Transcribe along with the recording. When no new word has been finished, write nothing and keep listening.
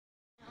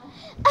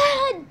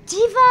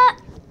Diva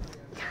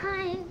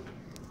time.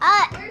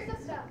 Where's the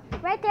stuff?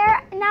 Right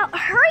there. Now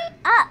hurry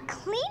up.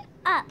 Clean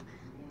up.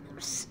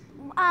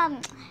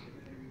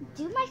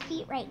 Do my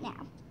feet right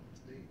now.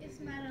 Yes,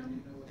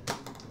 madam.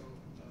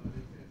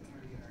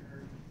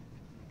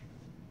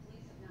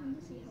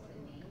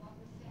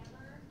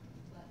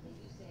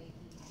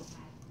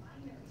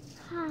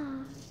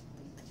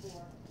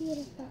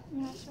 Beautiful.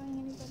 You're not showing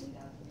anybody.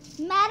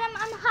 Madam,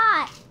 I'm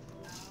hot.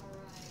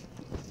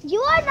 You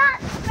are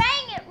not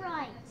saying it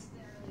right.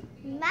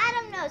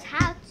 Madam knows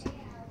how to.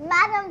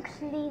 Madam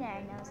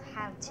Cleaner knows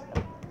how to.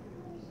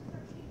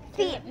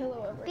 Feet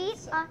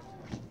are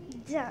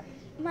done.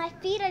 My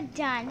feet are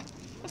done.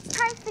 It's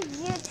time for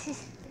you to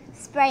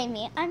spray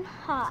me. I'm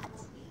hot.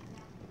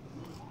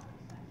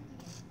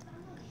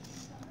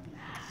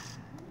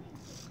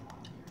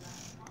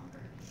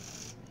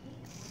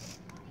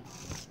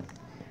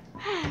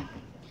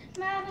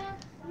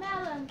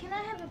 Madam, can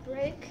I have a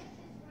break?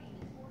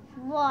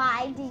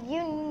 Why do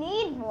you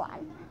need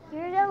one?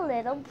 You're the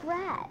little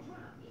brat.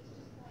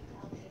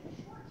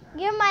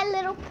 You're my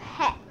little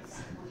pet.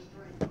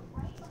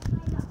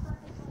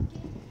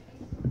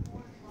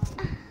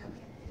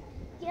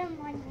 You're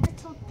my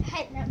little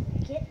pet. Now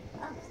get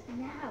up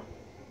now.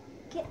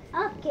 Get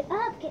up, get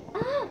up, get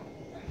up.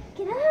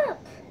 Get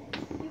up.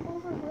 You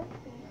overlooked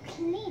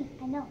me. Clean.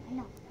 I know.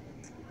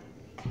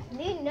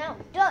 Clean, no.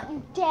 Don't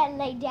you dare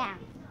lay down.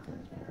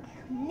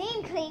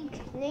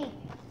 Clean.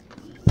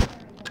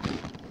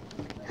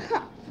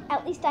 Huh.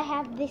 At least I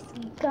have this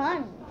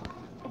gun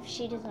if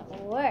she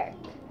doesn't work.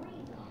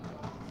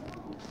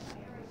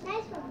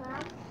 Nice one,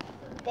 Mom.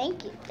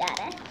 Thank you,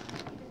 Dada.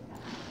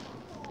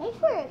 Pay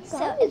for it.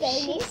 So if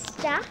she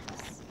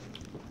stops,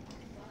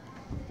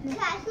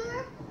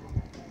 faster.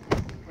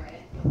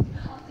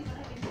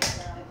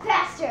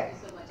 Faster!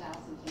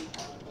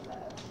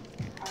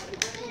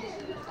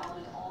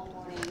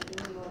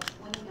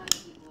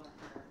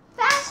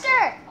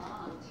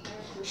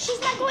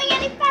 She's not going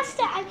any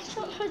faster. I've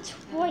showed her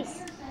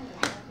twice.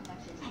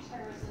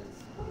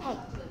 Hey,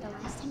 the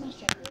last time I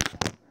showed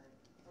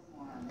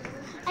you.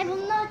 I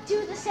will not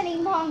do this any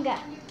longer.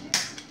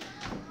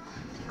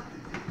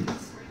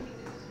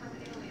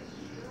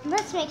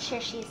 Let's make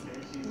sure she's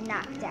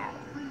knocked out.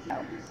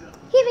 Oh,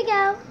 here we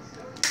go.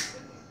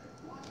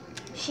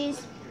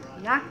 She's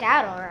knocked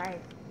out all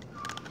right.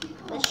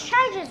 Let's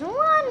try just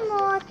one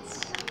more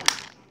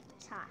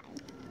time.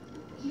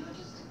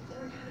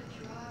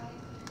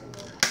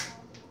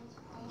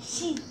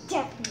 She's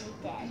definitely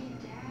dead.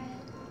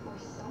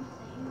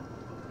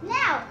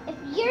 Now, if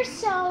you're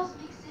so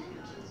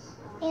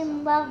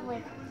in love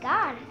with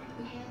God,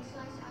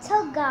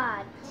 tell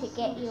God to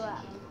get you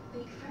up.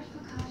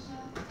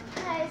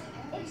 Because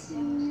it's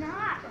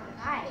not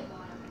right.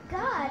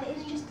 God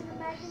is just an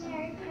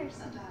imaginary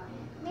person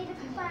made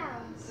of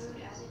clouds.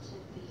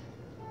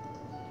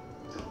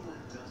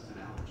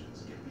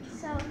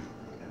 So,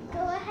 go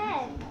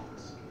ahead.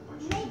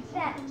 Make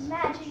that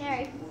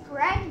imaginary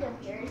friend of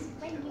yours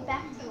bring you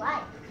back to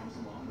life.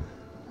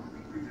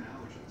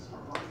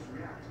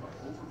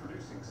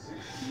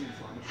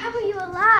 How are you alive?